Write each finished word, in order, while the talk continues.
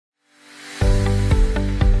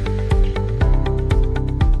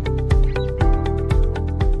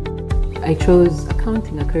I chose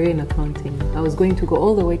accounting, a career in accounting. I was going to go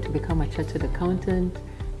all the way to become a chartered accountant,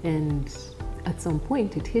 and at some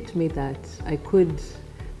point it hit me that I could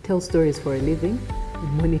tell stories for a living,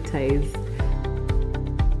 monetize.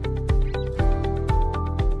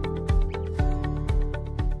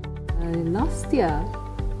 Last year,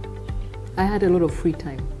 I had a lot of free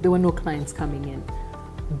time. There were no clients coming in,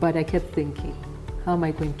 but I kept thinking, how am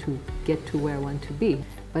I going to get to where I want to be?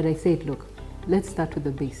 But I said, look, let's start with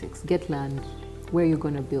the basics. Get land, where you're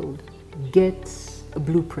going to build. Get a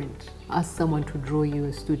blueprint. Ask someone to draw you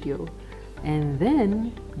a studio. And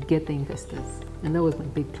then get the investors. And that was my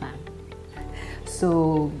big plan.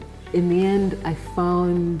 So in the end, I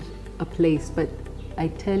found a place. But I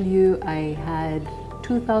tell you, I had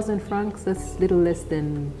 2,000 francs. That's little less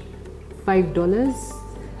than $5.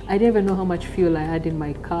 I didn't even know how much fuel I had in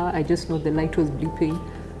my car. I just know the light was bleeping.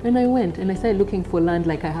 And I went and I started looking for land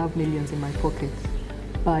like I have millions in my pocket.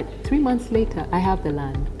 But 3 months later, I have the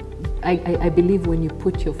land. I believe when you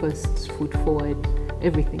put your first foot forward,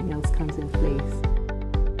 everything else comes in place.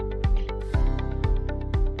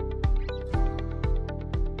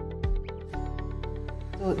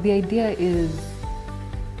 So the idea is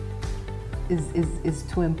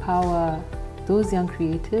to empower those young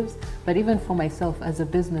creatives, but even for myself as a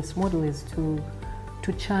business model is to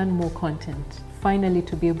churn more content. Finally,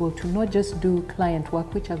 to be able to not just do client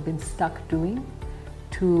work, which I've been stuck doing,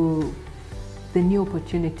 to the new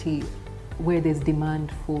opportunity where there's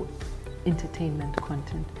demand for entertainment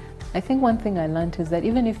content. I think one thing I learned is that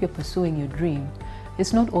even if you're pursuing your dream,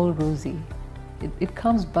 it's not all rosy. It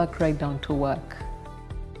comes back right down to work.